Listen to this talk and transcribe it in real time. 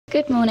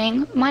Good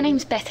morning, my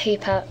name's Beth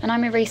Hooper and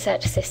I'm a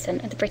research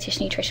assistant at the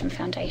British Nutrition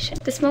Foundation.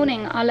 This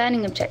morning our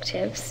learning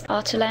objectives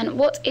are to learn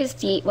what is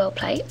the Eat Well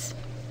plate,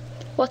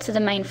 what are the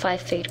main 5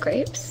 food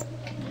groups,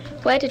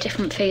 where do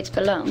different foods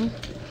belong,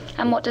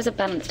 and what does a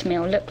balanced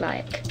meal look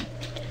like.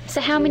 So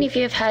how many of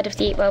you have heard of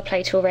the Eat Well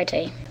plate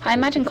already? I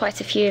imagine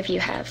quite a few of you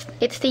have.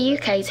 It's the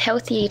UK's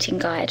healthy eating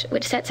guide,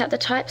 which sets out the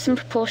types and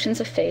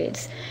proportions of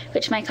foods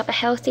which make up a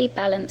healthy,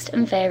 balanced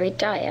and varied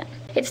diet.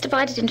 It's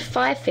divided into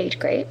 5 food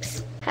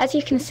groups. As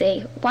you can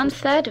see,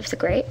 1/3 of the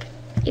group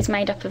is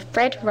made up of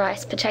bread,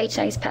 rice,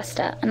 potatoes,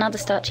 pasta and other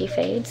starchy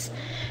foods,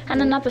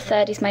 and another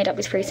third is made up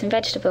with fruits and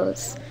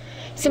vegetables.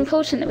 It's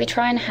important that we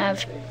try and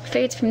have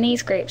foods from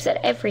these groups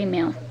at every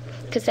meal,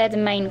 because they're the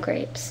main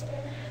groups.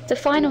 The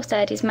final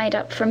third is made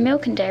up from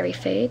milk and dairy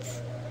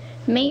foods,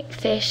 meat,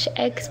 fish,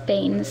 eggs,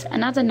 beans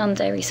and other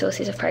non-dairy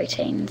sources of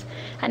proteins,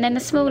 and then the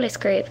smallest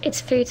group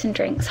is foods and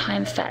drinks high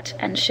in fat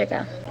and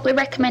sugar. We're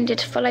recommended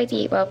to follow the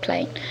Eat Well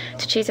plate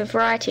to choose a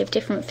variety of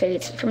different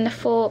foods from the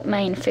 4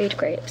 main food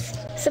groups.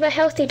 So a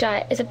healthy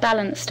diet is a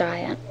balanced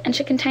diet and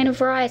should contain a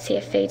variety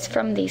of foods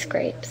from these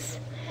groups.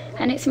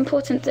 And it's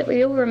important that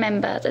we all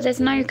remember that there's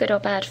no good or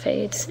bad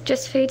foods,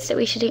 just foods that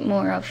we should eat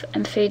more of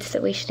and foods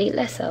that we should eat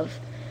less of.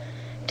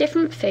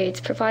 Different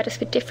foods provide us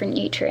with different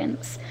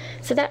nutrients,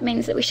 so that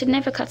means that we should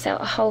never cut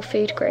out a whole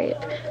food group,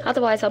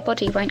 otherwise our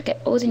body won't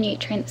get all the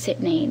nutrients it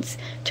needs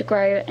to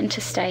grow and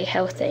to stay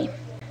healthy.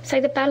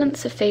 So the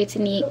balance of foods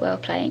in the Eat Well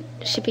plate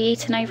should be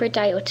eaten over a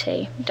day or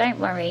 2. Don't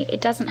worry,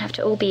 it doesn't have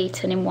to all be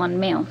eaten in one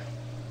meal.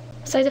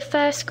 So the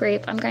first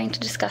group I'm going to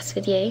discuss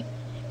with you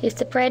is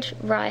the bread,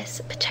 rice,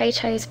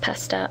 potatoes,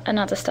 pasta and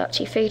other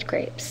starchy food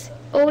groups.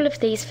 All of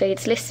these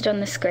foods listed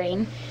on the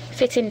screen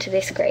fit into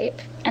this group,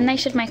 and they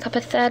should make up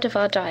 1/3 of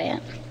our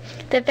diet.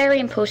 They're very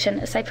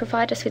important as they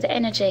provide us with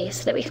energy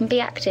so that we can be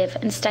active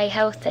and stay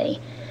healthy.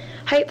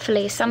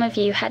 Hopefully some of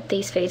you had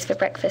these foods for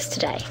breakfast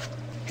today.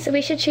 So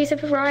we should choose a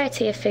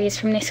variety of foods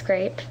from this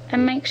group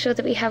and make sure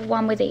that we have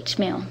one with each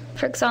meal.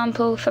 For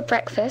example, for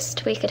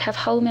breakfast we could have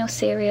wholemeal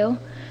cereal,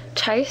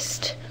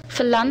 toast.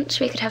 For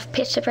lunch we could have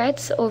pita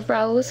breads or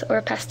rolls or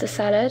a pasta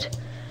salad.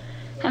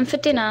 And for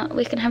dinner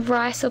we can have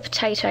rice or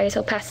potatoes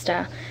or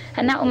pasta,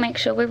 and that will make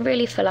sure we're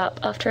really full up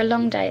after a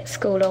long day at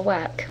school or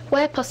work.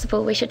 Where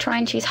possible we should try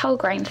and choose whole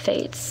grain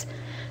foods.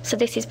 So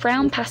this is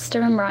brown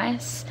pasta and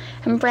rice,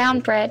 and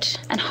brown bread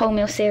and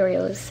wholemeal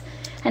cereals.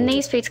 And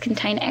these foods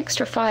contain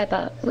extra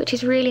fibre, which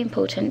is really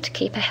important to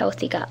keep a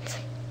healthy gut.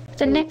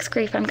 The next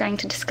group I'm going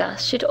to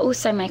discuss should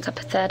also make up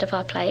 1/3 of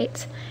our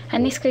plate,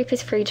 and this group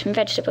is fruit and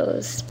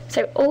vegetables.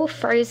 So all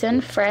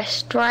frozen,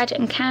 fresh, dried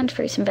and canned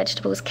fruit and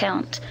vegetables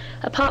count,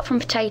 apart from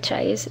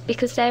potatoes,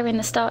 because they're in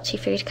the starchy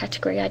food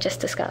category I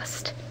just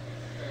discussed.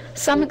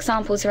 Some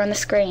examples are on the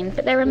screen,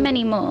 but there are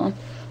many more,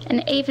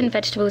 and even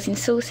vegetables in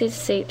sauces,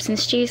 soups and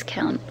stews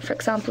count, for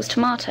example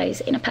tomatoes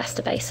in a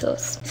pasta-based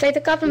sauce. So the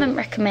government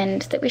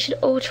recommend that we should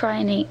all try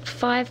and eat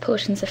 5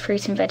 portions of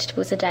fruit and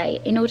vegetables a day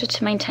in order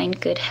to maintain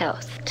good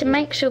health. To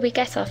make sure we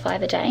get our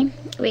 5 a day,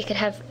 we could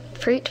have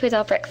fruit with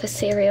our breakfast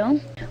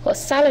cereal, or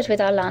salad with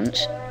our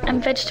lunch,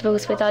 and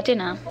vegetables with our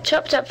dinner.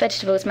 Chopped up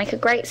vegetables make a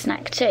great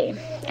snack too.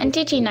 And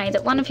did you know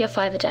that one of your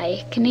 5 a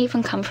day can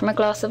even come from a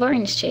glass of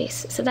orange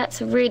juice? So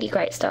that's a really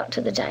great start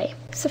to the day.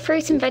 So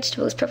fruit and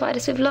vegetables provide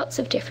us with lots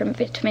of different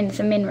vitamins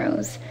and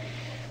minerals,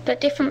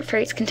 but different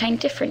fruits contain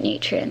different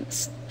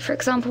nutrients. For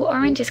example,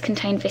 oranges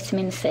contain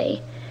vitamin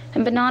C,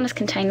 and bananas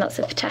contain lots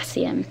of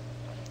potassium.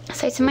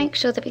 So to make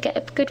sure that we get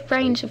a good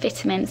range of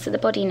vitamins that the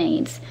body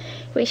needs,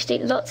 we should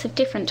eat lots of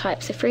different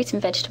types of fruit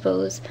and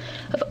vegetables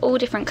of all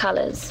different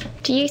colours.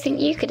 Do you think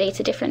you could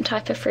eat a different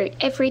type of fruit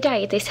every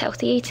day this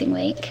healthy eating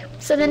week?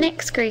 So the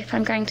next group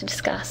I'm going to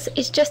discuss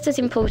is just as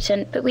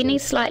important, but we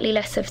need slightly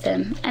less of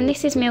them, and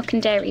this is milk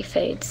and dairy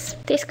foods.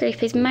 This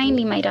group is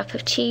mainly made up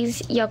of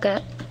cheese,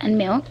 yoghurt and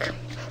milk,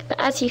 but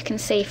as you can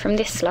see from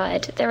this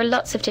slide, there are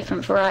lots of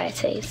different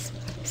varieties.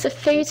 So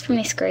foods from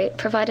this group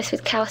provide us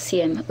with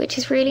calcium, which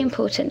is really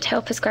important to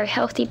help us grow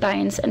healthy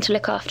bones and to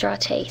look after our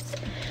teeth.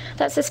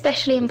 That's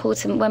especially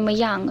important when we're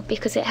young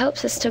because it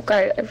helps us to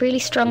grow a really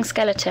strong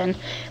skeleton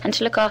and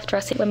to look after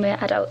us when we're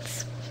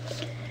adults.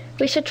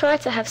 We should try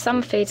to have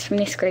some foods from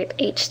this group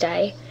each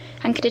day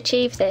and could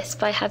achieve this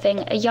by having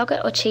a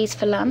yoghurt or cheese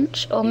for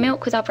lunch, or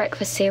milk with our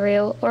breakfast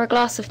cereal, or a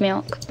glass of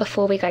milk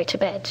before we go to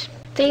bed.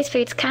 These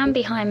foods can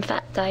be high in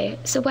fat though,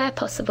 so where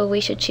possible we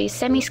should choose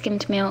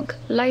semi-skimmed milk,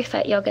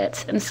 low-fat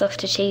yogurts and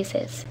softer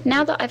cheeses.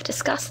 Now that I've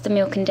discussed the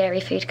milk and dairy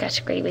food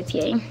category with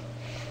you,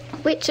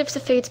 which of the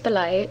foods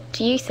below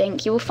do you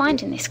think you will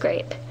find in this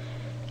group?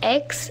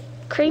 Eggs,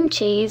 cream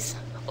cheese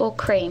or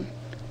cream?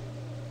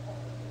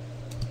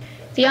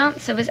 The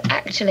answer was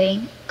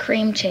actually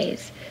cream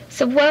cheese,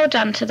 so well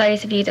done to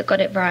those of you that got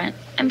it right,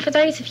 and for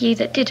those of you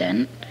that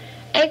didn't,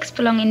 eggs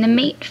belong in the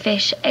meat,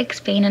 fish,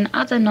 eggs, bean and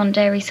other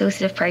non-dairy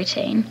sources of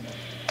protein,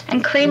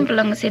 and cream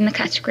belongs in the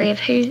category of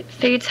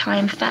foods high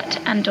in fat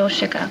and or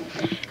sugar,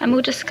 and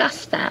we'll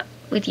discuss that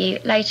with you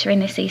later in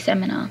this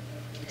eSeminar.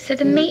 So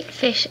the meat,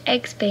 fish,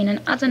 eggs, bean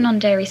and other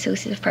non-dairy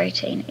sources of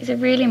protein is a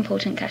really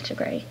important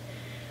category,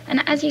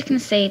 And as you can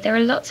see, there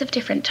are lots of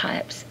different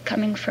types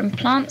coming from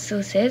plant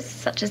sources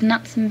such as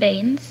nuts and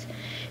beans,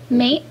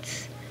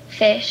 meats,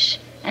 fish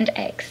and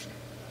eggs.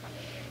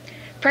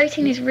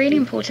 Protein is really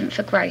important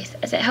for growth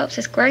as it helps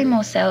us grow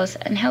more cells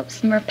and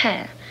helps them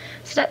repair.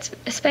 So that's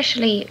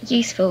especially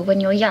useful when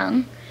you're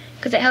young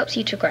because it helps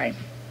you to grow.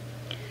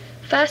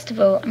 First of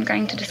all, I'm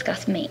going to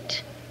discuss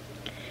meat.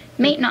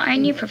 Meat not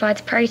only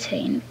provides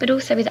protein, but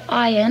also with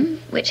iron,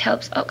 which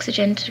helps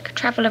oxygen to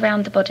travel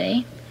around the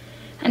body,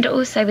 and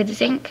also with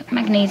zinc,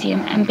 magnesium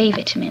and B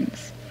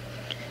vitamins.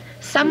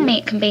 Some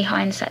meat can be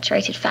high in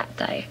saturated fat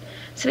though,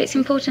 so it's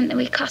important that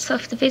we cut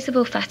off the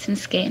visible fat and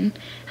skin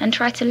and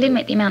try to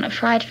limit the amount of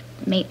fried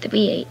meat that we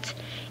eat.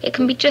 It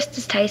can be just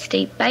as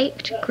tasty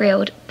baked,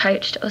 grilled,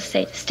 poached or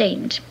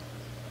steamed.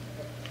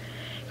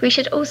 We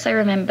should also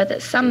remember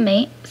that some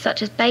meat,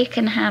 such as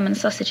bacon, ham and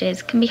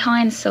sausages, can be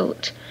high in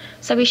salt,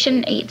 so we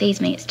shouldn't eat these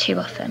meats too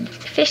often.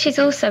 Fish is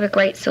also a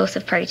great source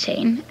of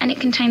protein, and it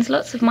contains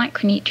lots of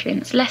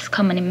micronutrients less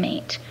common in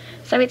meat,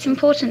 so it's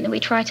important that we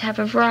try to have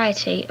a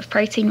variety of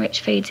protein-rich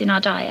foods in our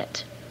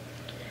diet.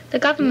 The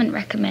government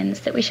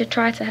recommends that we should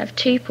try to have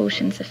 2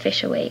 portions of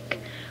fish a week,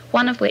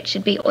 one of which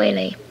should be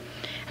oily.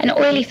 And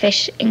oily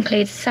fish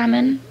includes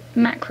salmon,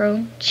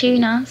 mackerel,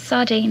 tuna,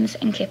 sardines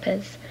and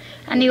kippers.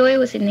 And the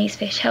oils in these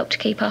fish help to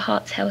keep our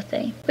hearts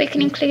healthy. We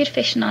can include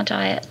fish in our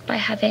diet by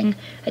having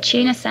a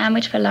tuna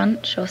sandwich for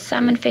lunch or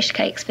salmon fish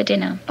cakes for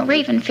dinner, or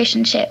even fish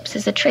and chips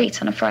as a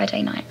treat on a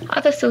Friday night.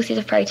 Other sources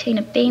of protein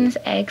are beans,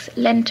 eggs,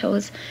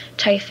 lentils,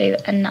 tofu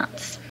and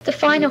nuts. The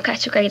final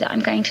category that I'm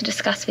going to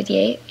discuss with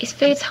you is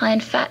foods high in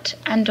fat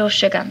and or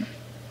sugar.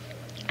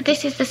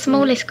 This is the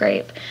smallest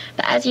group,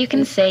 but as you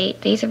can see,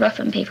 these are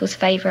often people's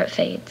favourite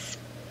foods.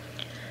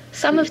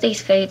 Some of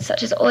these foods,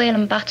 such as oil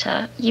and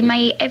butter, you may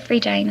eat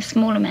every day in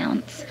small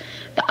amounts,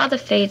 but other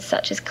foods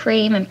such as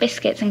cream and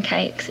biscuits and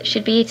cakes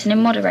should be eaten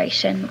in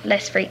moderation,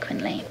 less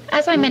frequently.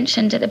 As I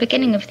mentioned at the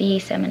beginning of the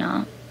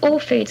eSeminar, all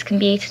foods can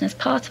be eaten as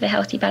part of a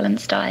healthy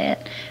balanced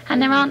diet,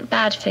 and there aren't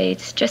bad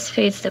foods, just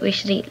foods that we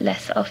should eat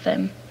less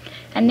often.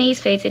 And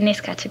these foods in this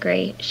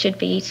category should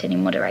be eaten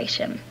in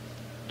moderation.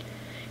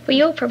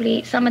 We all probably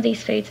eat some of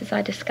these foods as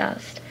I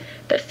discussed,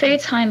 but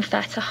foods high in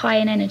fat are high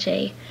in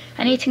energy,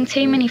 and eating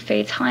too many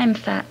foods high in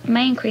fat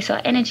may increase our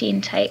energy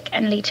intake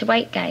and lead to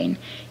weight gain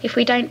if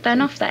we don't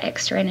burn off that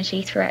extra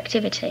energy through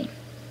activity.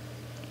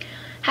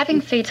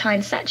 Having foods high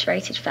in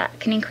saturated fat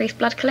can increase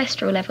blood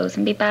cholesterol levels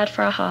and be bad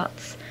for our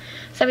hearts,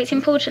 so it's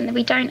important that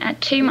we don't add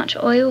too much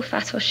oil,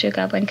 fat or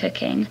sugar when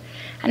cooking,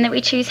 and that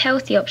we choose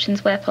healthy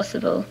options where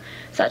possible,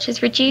 such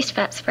as reduced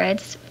fat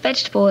spreads,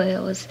 vegetable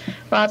oils,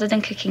 rather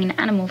than cooking in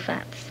animal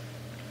fats.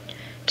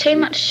 Too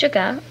much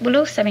sugar will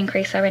also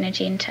increase our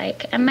energy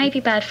intake and may be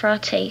bad for our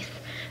teeth,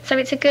 so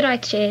it's a good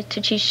idea to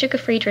choose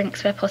sugar-free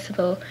drinks where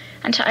possible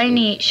and to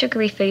only eat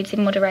sugary foods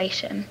in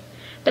moderation.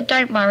 But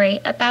don't worry,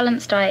 a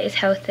balanced diet is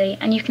healthy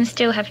and you can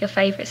still have your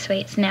favourite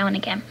sweets now and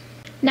again.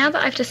 Now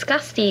that I've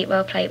discussed the Eat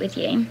Well plate with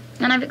you,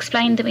 and I've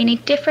explained that we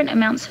need different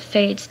amounts of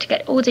foods to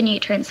get all the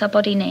nutrients our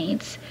body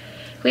needs,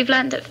 we've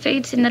learned that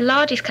foods in the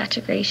largest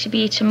category should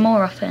be eaten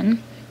more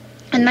often,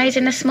 and those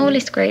in the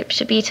smallest group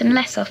should be eaten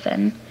less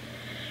often.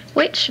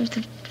 Which of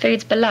the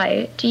foods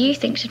below do you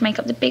think should make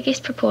up the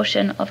biggest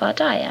proportion of our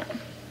diet?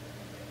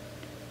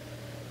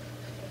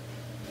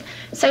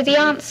 So the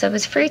answer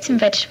was fruit and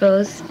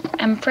vegetables,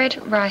 and bread,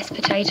 rice,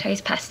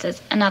 potatoes, pastas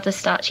and other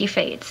starchy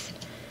foods.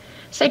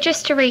 So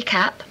just to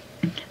recap,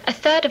 a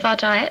third of our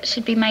diet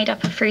should be made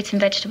up of fruit and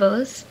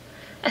vegetables,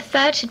 a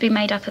third should be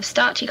made up of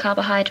starchy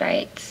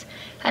carbohydrates,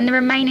 and the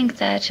remaining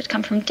third should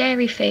come from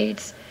dairy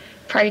foods,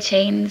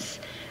 proteins,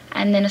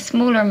 and then a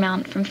smaller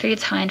amount from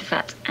foods high in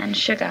fat and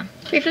sugar.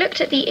 We've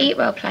looked at the Eat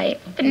Well plate,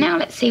 but now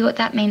let's see what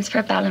that means for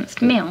a balanced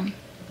meal.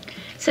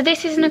 So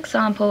this is an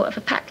example of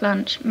a packed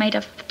lunch made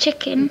up of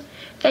chicken,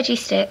 veggie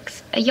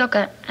sticks, a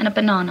yoghurt and a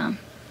banana.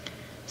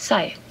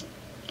 So,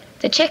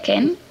 the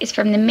chicken is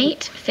from the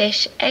meat,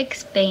 fish,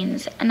 eggs,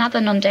 beans and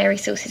other non-dairy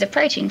sources of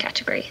protein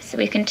category, so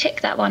we can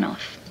tick that one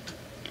off.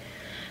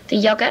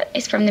 The yoghurt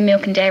is from the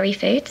milk and dairy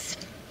foods,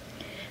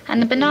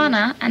 and the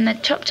banana and the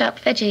chopped up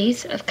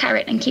veggies of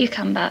carrot and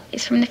cucumber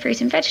is from the fruit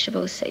and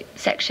vegetables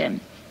section.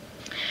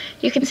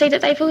 You can see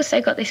that they've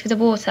also got this with the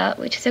water,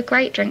 which is a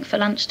great drink for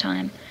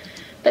lunchtime,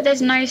 but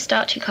there's no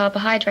starchy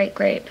carbohydrate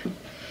group.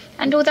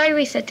 And although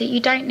we said that you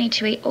don't need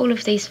to eat all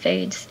of these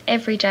foods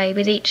every day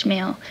with each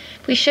meal,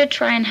 we should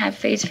try and have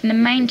foods from the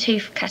main 2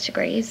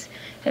 categories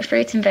of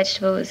fruits and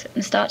vegetables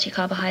and starchy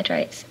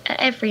carbohydrates at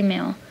every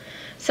meal.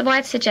 So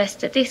I'd suggest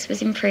that this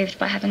was improved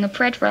by having a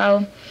bread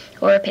roll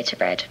or a pita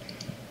bread.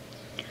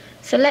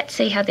 So let's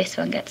see how this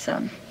one gets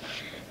on.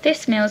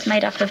 This meal is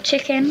made up of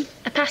chicken,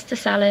 a pasta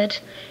salad,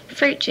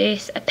 fruit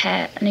juice, a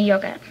pear and a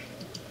yoghurt.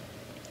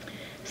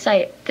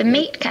 So the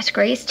meat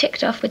category is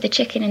ticked off with the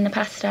chicken and the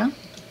pasta.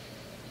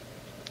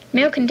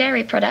 Milk and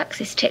dairy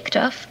products is ticked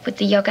off with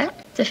the yoghurt.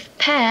 The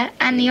pear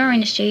and the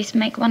orange juice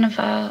make one of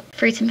our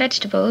fruit and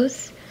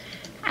vegetables,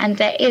 and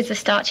there is a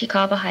starchy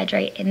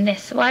carbohydrate in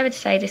this. So I would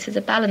say this was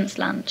a balanced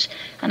lunch,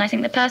 and I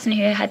think the person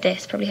who had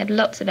this probably had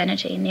lots of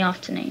energy in the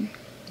afternoon.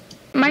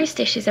 Most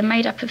dishes are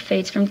made up of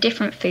foods from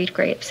different food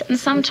groups, and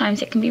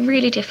sometimes it can be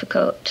really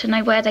difficult to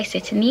know where they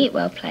sit in the eat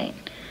well plate.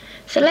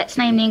 So let's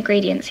name the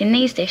ingredients in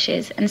these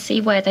dishes and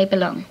see where they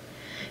belong.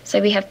 So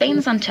we have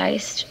beans on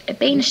toast, a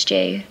bean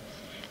stew,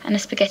 and a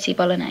spaghetti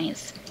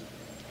bolognese.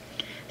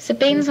 So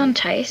beans on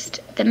toast,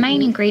 the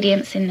main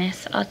ingredients in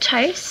this are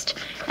toast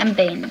and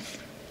beans.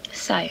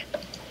 So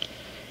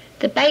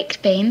the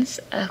baked beans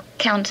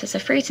count as a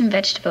fruit and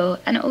vegetable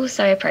and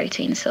also a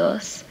protein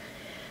source,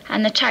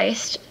 and the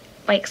toast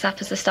wakes up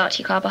as a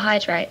starchy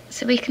carbohydrate.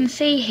 So we can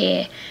see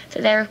here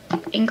that there are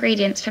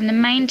ingredients from the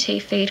main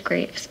two food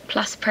groups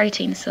plus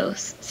protein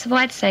source. So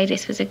I'd say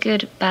this was a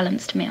good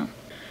balanced meal.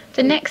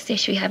 The next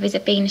dish we have is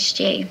a bean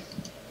stew.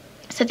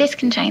 So this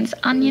contains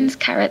onions,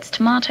 carrots,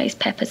 tomatoes,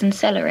 peppers and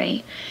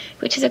celery,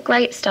 which is a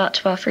great start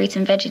to our fruit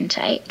and veg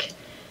intake.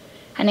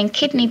 And then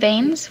kidney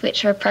beans,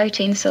 which are a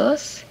protein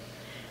source,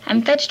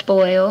 and vegetable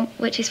oil,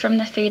 which is from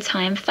the foods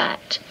high in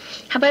fat.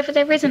 However,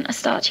 there isn't a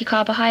starchy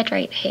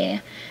carbohydrate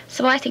here,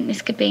 so I think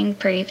this could be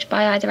improved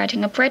by either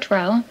adding a bread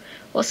roll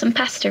or some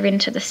pasta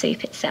into the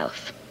soup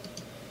itself.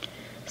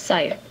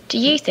 So, do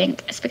you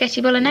think a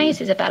spaghetti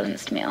bolognese is a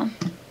balanced meal?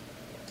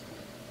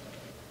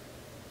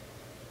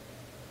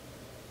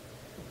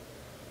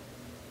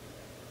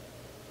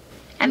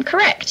 And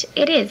correct,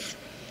 it is.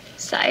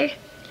 So,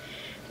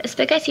 a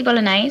spaghetti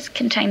bolognese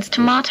contains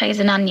tomatoes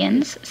and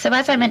onions, so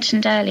as I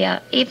mentioned earlier,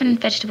 even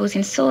vegetables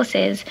in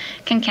sauces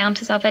can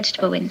count as our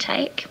vegetable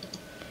intake.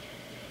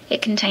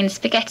 It contains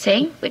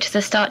spaghetti, which is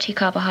a starchy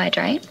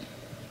carbohydrate,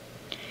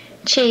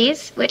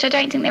 cheese, which I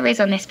don't think there is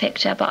on this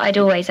picture, but I'd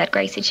always add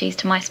grated cheese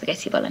to my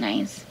spaghetti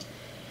bolognese,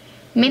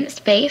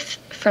 minced beef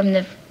from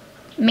the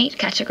meat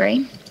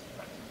category,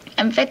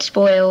 and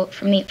vegetable oil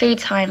from the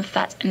foods high in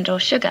fat and or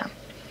sugar.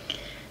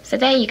 So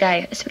there you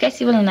go, a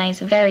spaghetti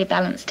bolognese, a very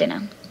balanced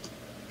dinner.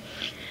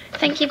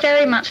 Thank you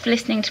very much for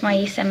listening to my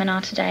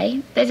eSeminar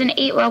today. There's an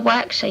Eat Well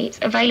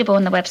worksheet available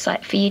on the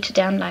website for you to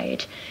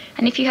download,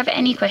 and if you have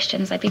any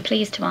questions, I'd be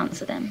pleased to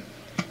answer them.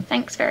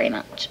 Thanks very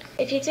much.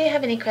 If you do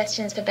have any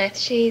questions for Beth,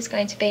 she's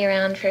going to be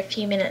around for a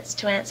few minutes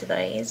to answer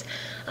those.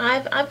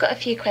 I've got a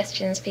few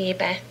questions for you,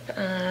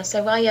 Beth.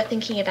 So while you're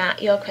thinking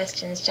about your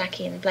questions,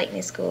 Jackie in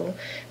Blakeney School,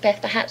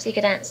 Beth, perhaps you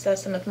could answer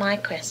some of my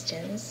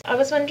questions. I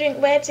was wondering,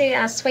 where do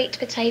our sweet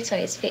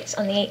potatoes fit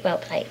on the Eat Well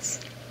plates?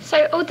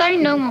 So although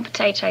normal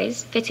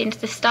potatoes fit into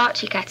the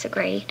starchy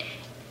category,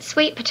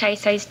 sweet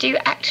potatoes do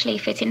actually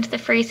fit into the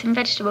fruit and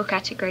vegetable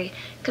category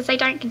because they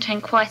don't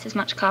contain quite as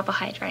much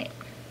carbohydrate.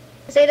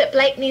 I see that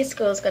Blakeney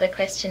School's got a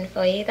question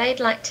for you. They'd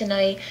like to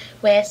know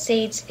where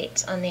seeds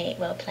fit on the Eat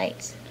Well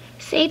plates.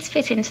 Seeds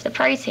fit into the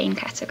protein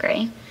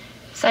category,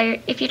 so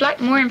if you'd like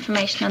more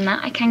information on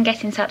that, I can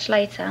get in touch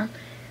later,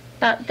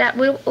 but that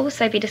will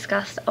also be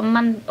discussed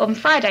on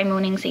Friday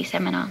morning's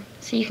eSeminar,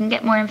 so you can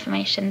get more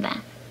information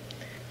there.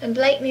 And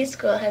Blakeney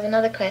School has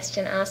another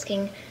question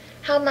asking,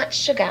 how much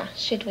sugar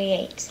should we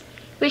eat?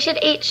 We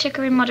should eat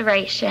sugar in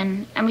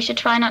moderation, and we should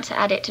try not to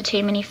add it to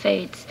too many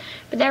foods.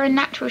 But there are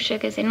natural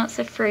sugars in lots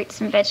of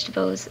fruits and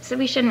vegetables, so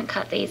we shouldn't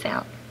cut these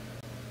out.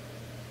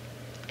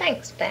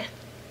 Thanks, Beth.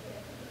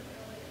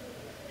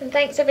 And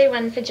thanks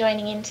everyone for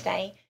joining in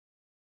today.